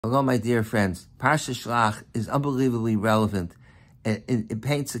Hello, my dear friends. Parashas Shlach is unbelievably relevant. It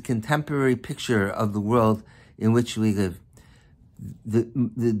paints a contemporary picture of the world in which we live.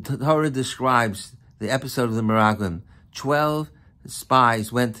 The Torah describes the episode of the Meraglim. 12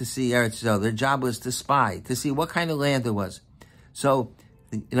 spies went to see Eretz Yisrael. Their job was to spy, to see what kind of land it was. So,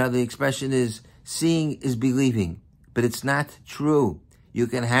 the expression is, seeing is believing, but it's not true. You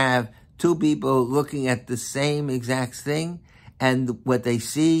can have two people looking at the same exact thing, and what they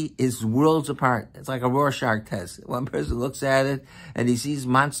see is worlds apart. It's like a Rorschach test. One person looks at it, and he sees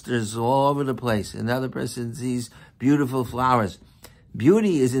monsters all over the place. Another person sees beautiful flowers.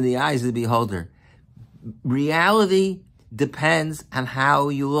 Beauty is in the eyes of the beholder. Reality depends on how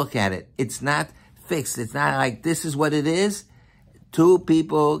you look at it. It's not fixed. It's not like this is what it is. Two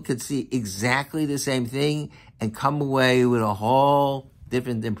people could see exactly the same thing and come away with a whole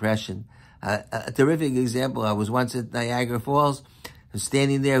different impression. A terrific example, I was once at Niagara Falls. I was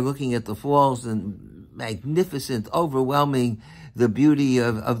standing there looking at the falls and magnificent, overwhelming the beauty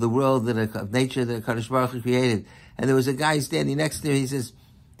of the world, of nature that Kadosh Baruch Hu created. And there was a guy standing next to me. He says,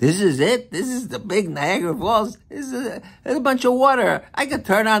 "This is it? This is the big Niagara Falls? There's a bunch of water. I could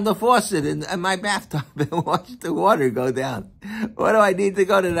turn on the faucet in my bathtub and watch the water go down. What do I need to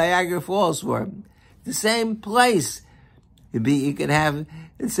go to Niagara Falls for?" The same place. You could have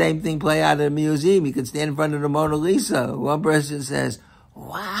the same thing play out at a museum. You could stand in front of the Mona Lisa. One person says,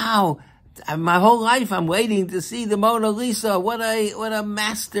 "Wow, my whole life I'm waiting to see the Mona Lisa. What a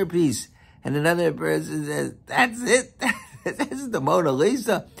masterpiece." And another person says, "That's it? This is the Mona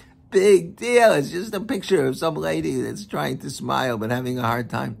Lisa? Big deal. It's just a picture of some lady that's trying to smile but having a hard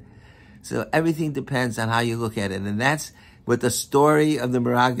time." So everything depends on how you look at it. And that's what the story of the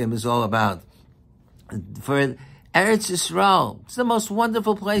Meraglim is all about. For Eretz Yisrael, it's the most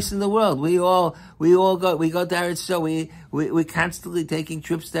wonderful place in the world. We go to Eretz Yisrael. We're constantly taking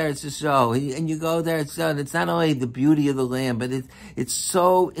trips to Eretz Yisrael. And you go there, and it's not only the beauty of the land, but it's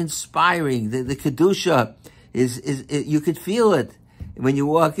so inspiring. The Kedusha you could feel it when you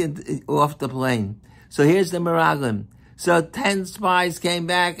walk off the plane. So here's the Meraglim. So 10 spies came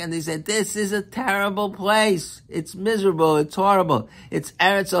back and they said, "This is a terrible place. It's miserable. It's horrible. It's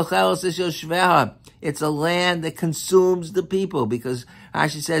Eretz Ochelos Yoshveha. It's a land that consumes the people," because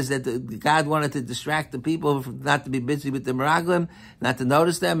Rashi says that God wanted to distract the people not to be busy with the Meraglim, not to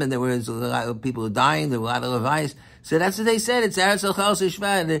notice them, and there was a lot of people dying. There were a lot of advice. So that's what they said. It's Eretz Ochelos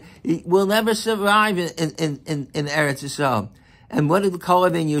Yoshveha, and it will never survive in Eretz Yisrael. And what did the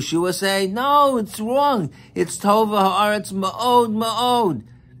Kolev and Yeshua say? No, it's wrong. It's Tova Haaretz Ma'od Ma'od.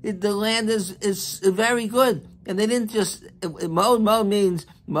 The land is very good. And they didn't just, Ma'od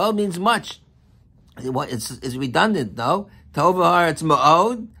means much. It's redundant, no? Tova Haaretz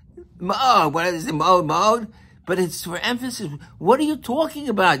Ma'od Ma'od. What is it? Ma'od? But it's for emphasis. What are you talking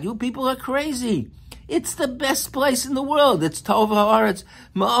about? You people are crazy. It's the best place in the world. It's Tova Haaretz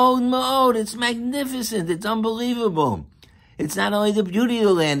Ma'od Ma'od. It's magnificent. It's unbelievable. It's not only the beauty of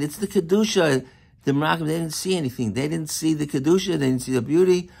the land, it's the Kedusha. The Meraglim, they didn't see anything. They didn't see the Kedusha, they didn't see the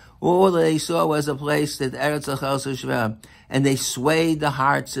beauty. All they saw was a place that Eretz Ochelos Yoshveha, and they swayed the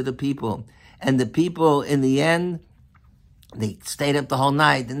hearts of the people. And the people, in the end, they stayed up the whole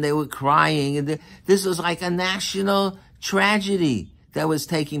night, and they were crying. And this was like a national tragedy that was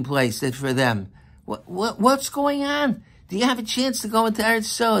taking place for them. What's going on? Do you have a chance to go into Eretz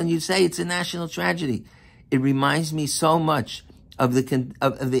Yisrael and you say it's a national tragedy? It reminds me so much of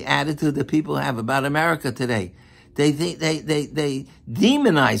the attitude that people have about America today. They think they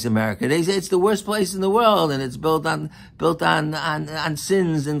demonize America. They say it's the worst place in the world, and it's built on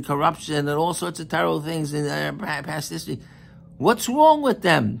sins and corruption and all sorts of terrible things in our past history. What's wrong with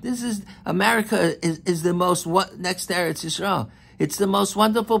them? America is the most next to Eretz Yisrael. It's the most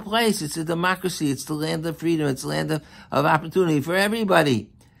wonderful place. It's a democracy. It's the land of freedom. It's the land of opportunity for everybody.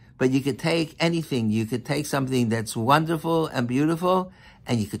 But you could take anything. You could take something that's wonderful and beautiful,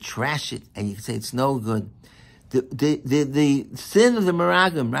 and you could trash it, and you could say it's no good. The sin of the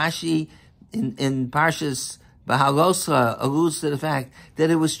Meraglim, Rashi in Parashas Bahalosra alludes to the fact that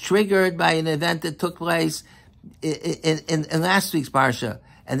it was triggered by an event that took place in last week's Parsha,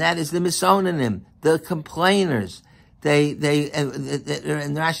 and that is the Misonanim, the complainers. And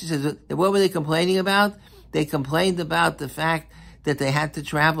Rashi says, what were they complaining about? They complained about the fact that they had to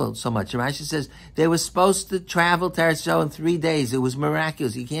travel so much. Rashi says they were supposed to travel to Eretz Yisrael in 3 days. It was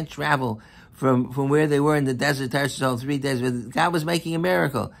miraculous. You can't travel from where they were in the desert to Eretz Yisrael in 3 days. God was making a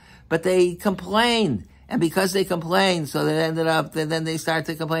miracle. But they complained. And because they complained, so they ended up, and then they started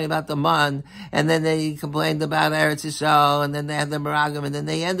to complain about the man, and then they complained about Eretz Yisrael, and then they had the Meraglim, and then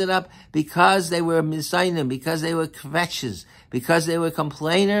they ended up, because they were Misainim, because they were kvetches, Because they were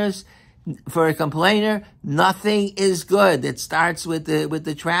complainers. For a complainer, nothing is good. It starts with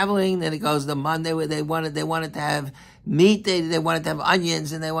the traveling, then it goes to Monday where they wanted to have meat, they wanted to have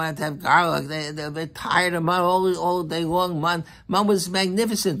onions, and they wanted to have garlic. They're tired of mom all day long. Mom was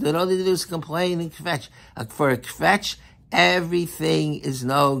magnificent. All they did was complain and kvetch. For a kvetch, everything is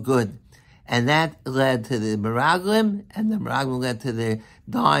no good. And that led to the Meraglim, and the Meraglim led to the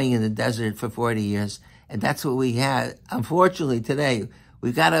dying in the desert for 40 years. And that's what we had. Unfortunately, today,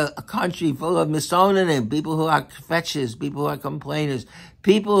 we've got a country full of misogyny, people who are kvetches, people who are complainers,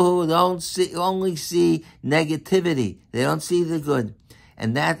 people who only see negativity. They don't see the good.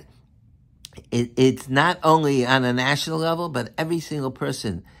 And that, it's not only on a national level, but every single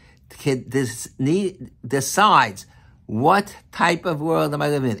person decides what type of world am I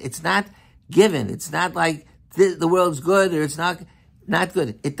living in. It's not given. It's not like the world's good or it's not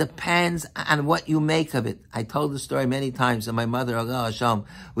good. It depends on what you make of it. I told the story many times of my mother, Allah Hashem.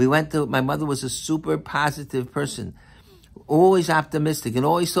 My mother was a super positive person, always optimistic and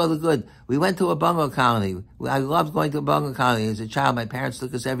always saw the good. We went to a bungalow colony. I loved going to a bungalow colony as a child. My parents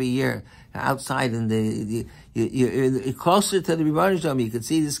took us every year outside in you're closer to the Rebbeinu Shalom. You could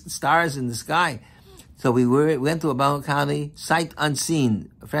see the stars in the sky. So we went to a bungalow colony, sight unseen.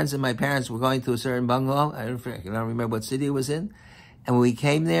 Friends of my parents were going to a certain bungalow. I don't remember what city it was in. And when we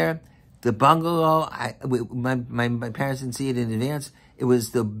came there, the bungalow, my parents didn't see it in advance. It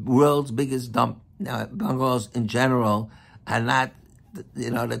was the world's biggest dump. Now, bungalows in general are not,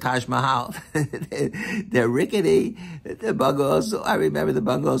 the Taj Mahal. They're rickety. The bungalows, I remember the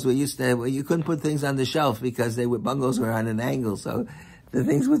bungalows where you couldn't put things on the shelf because bungalows were on an angle, so the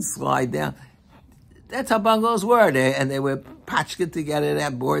things would slide down. That's how bungalows were, and they were patched together. They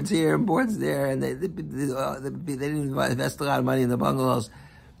had boards here and boards there, and they didn't invest a lot of money in the bungalows.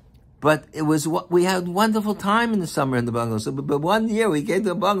 But we had a wonderful time in the summer in the bungalows. So, but one year we came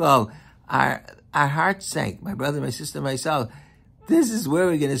to a bungalow, our hearts sank. My brother, my sister, myself. This is where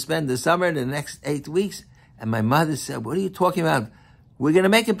we're going to spend the summer, the next 8 weeks. And my mother said, "What are you talking about? We're going to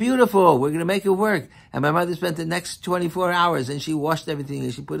make it beautiful. We're going to make it work." And my mother spent the next 24 hours and she washed everything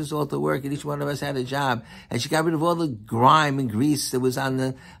and she put us all to work and each one of us had a job. And she got rid of all the grime and grease that was on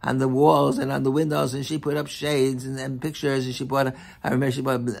the walls and on the windows, and she put up shades and pictures, and I remember she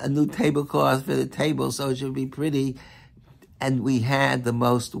bought a new tablecloth for the table so it should be pretty. And we had the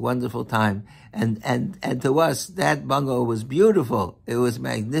most wonderful time. And to us, that bungalow was beautiful. It was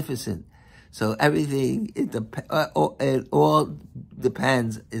magnificent. So everything, it all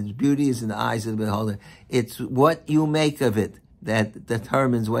depends. Its beauty is in the eyes of the beholder. It's what you make of it that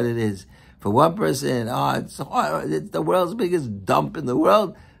determines what it is. For one person, it's the world's biggest dump in the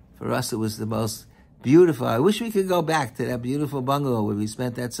world. For us, it was the most beautiful. I wish we could go back to that beautiful bungalow where we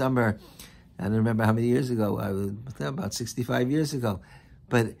spent that summer. I don't remember how many years ago. About 65 years ago.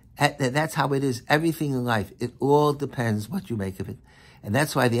 But that's how it is. Everything in life, it all depends what you make of it. And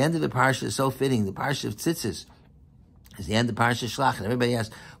that's why the end of the Parashas is so fitting. The Parashas of Tzitzis is the end of Parashas Shlach. And everybody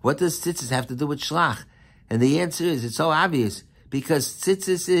asks, what does Tzitzis have to do with Shlach? And the answer is, it's so obvious. Because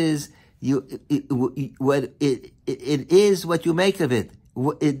Tzitzis is, it is what you make of it.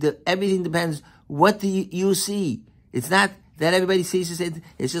 Everything depends, what do you see? It's not that everybody sees it.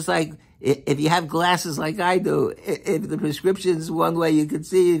 It's just like, if you have glasses like I do, if the prescription's one way you can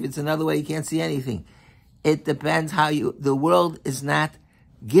see, if it's another way you can't see anything. It depends the world is not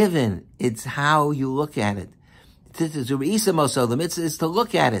given. It's how you look at it. The mitzvah is to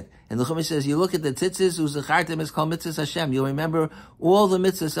look at it. And the Chumash says, you look at the tzitzis, u'zachartem is called mitzvahs Hashem. You'll remember all the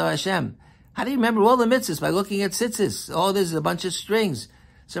mitzvahs of Hashem. How do you remember all the mitzvahs? By looking at tzitzis. Oh, there's a bunch of strings.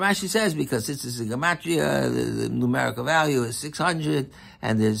 So Rashi says, because tzitzis is a gematria, the numerical value is 600,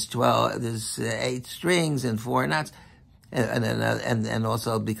 and there's 8 strings and 4 knots. And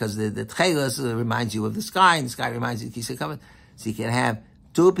also because the tchelas reminds you of the sky, and the sky reminds you of Kisei Kavod. So you can have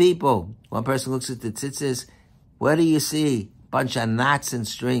 2 people. One person looks at the tzitzis. What do you see? Bunch of knots and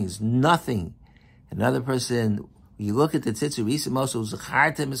strings. Nothing. Another person, you look at the tzitzis,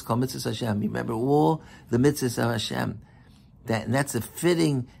 Zachartem is called mitzvahs Hashem. You remember all the mitzvahs of Hashem. And that's a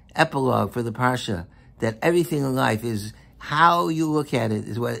fitting epilogue for the Parsha. That everything in life is how you look at it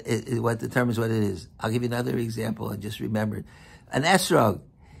is what determines what it is. I'll give you another example. I just remembered. An esrog.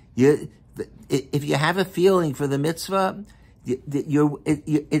 If you have a feeling for the mitzvah,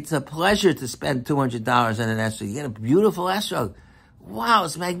 it's a pleasure to spend $200 on an esrog. You get a beautiful esrog. Wow,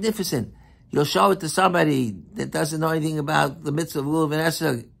 it's magnificent. You'll show it to somebody that doesn't know anything about the mitzvah of lulav and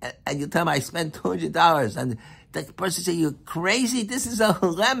esrog, and you tell them, I spent $200. And the person say, you're crazy? This is a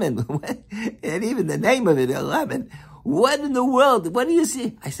lemon. And even the name of it, a lemon. what in the world? What do you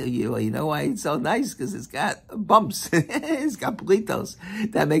see? I said, you know why it's so nice? Because it's got bumps. It's got plitos.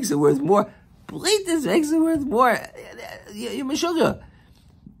 That makes it worth more. Plitos makes it worth more. You're meshuggah.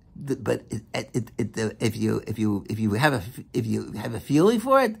 But if you have a feeling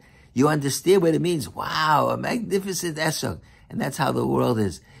for it, you understand what it means. Wow, a magnificent esrog. And that's how the world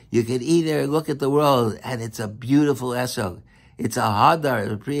is. You can either look at the world and it's a beautiful esrog. It's a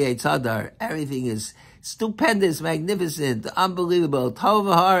hadar, a pre-eitz hadar. Everything is stupendous, magnificent, unbelievable.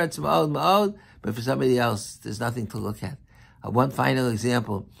 Tov haaretz ma'od ma'od. But for somebody else, there's nothing to look at. One final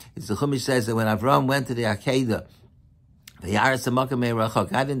example is the Chumash says that when Avram went to the Akedah,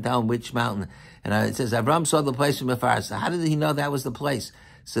 I didn't tell him which mountain. And it says, Avram saw the place from afar. So how did he know that was the place?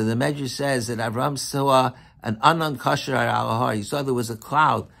 So the Medrash says that Avram saw an unknown kosher al. He saw there was a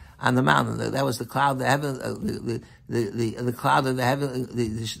cloud on the mountain. That was the cloud, the heaven, the cloud of the heaven,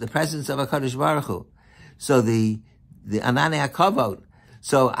 the presence of HaKadosh Baruch Hu. So the Ananei HaKavod.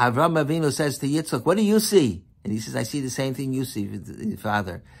 So Avram Avinu says to Yitzchak, what do you see? And he says, I see the same thing you see,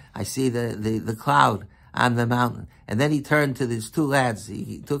 Father. I see the cloud on the mountain. And then he turned to these two lads.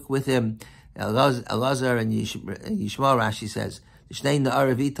 He took with him Elazar and Yishmael, Rashi says, Shnei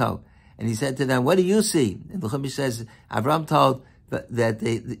Na'ar Vito. And he said to them, what do you see? And the Chumash says, Avram told that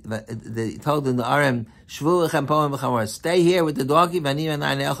they told the Na'arim, Shvu lechem poem v'chamor, stay here with the donkey, v'ani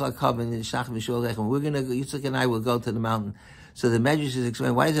v'nai ne'echel akav, and Shach v'shul lechem. We're going to, Yitzchak and I will go to the mountain. So the Medrash is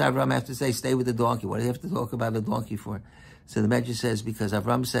explaining, why does Avram have to say, stay with the donkey? What do they have to talk about the donkey for? So the Medrash says, because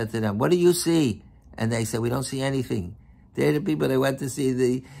Avram said to them, what do you see? And they said, we don't see anything. They're the people that went to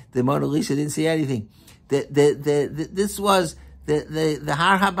see the Mona Lisa, didn't see anything. This was the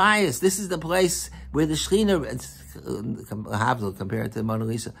Har HaBayis. This is the place where the Shechina, compared to the Mona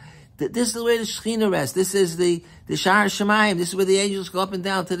Lisa. This is where the Shechina rests. This is the Shar Shemayim. This is where the angels go up and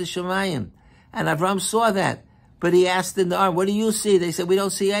down to the Shemayim. And Avram saw that. But he asked in the arm, what do you see? They said, we don't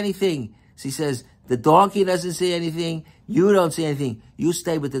see anything. So he says, the donkey doesn't see anything. You don't see anything. You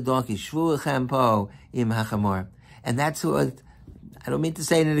stay with the donkey. Shvu lechem po im hachamor. And that's what, I don't mean to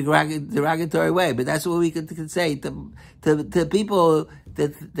say it in a derogatory way, but that's what we could say to people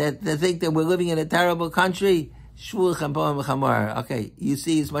that think that we're living in a terrible country. Shvu lechem po im hachamor. Okay, you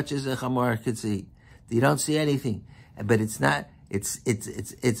see as much as a chamor could see. You don't see anything. But it's not, it's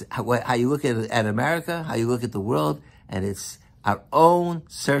how you look at America, how you look at the world, and it's our own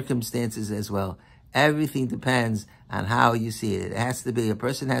circumstances as well. Everything depends on how you see it. It has to be, a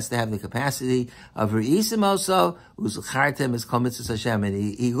person has to have the capacity of Re'isim also, whose Chartem is Kol Mitzvos Hashem, and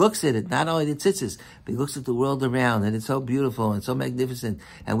he looks at it, not only the tzitzis, but he looks at the world around, and it's so beautiful and so magnificent,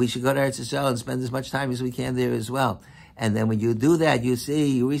 and we should go to Eretz Yisrael and spend as much time as we can there as well. And then when you do that, you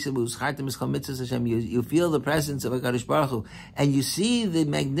see, you feel the presence of HaKadosh Baruch Hu, and you see the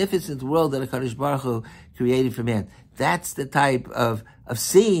magnificent world that HaKadosh Baruch Hu created for man. That's the type of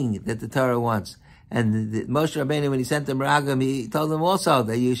seeing that the Torah wants. And Moshe Rabbeinu, when he sent them Ragam, he told them also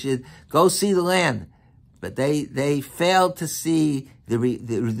that you should go see the land. But they failed to see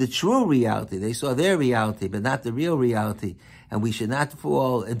the true reality. They saw their reality, but not the real reality. And we should not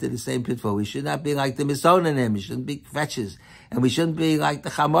fall into the same pitfall. We should not be like the Misonanim. We shouldn't be fetches. And we shouldn't be like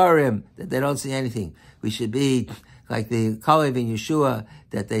the Chamorim, that they don't see anything. We should be like the Kalev and Yeshua,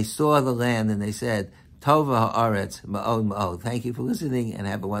 that they saw the land and they said, Tova ha'aretz ma'od ma'od. Thank you for listening and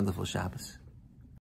have a wonderful Shabbos.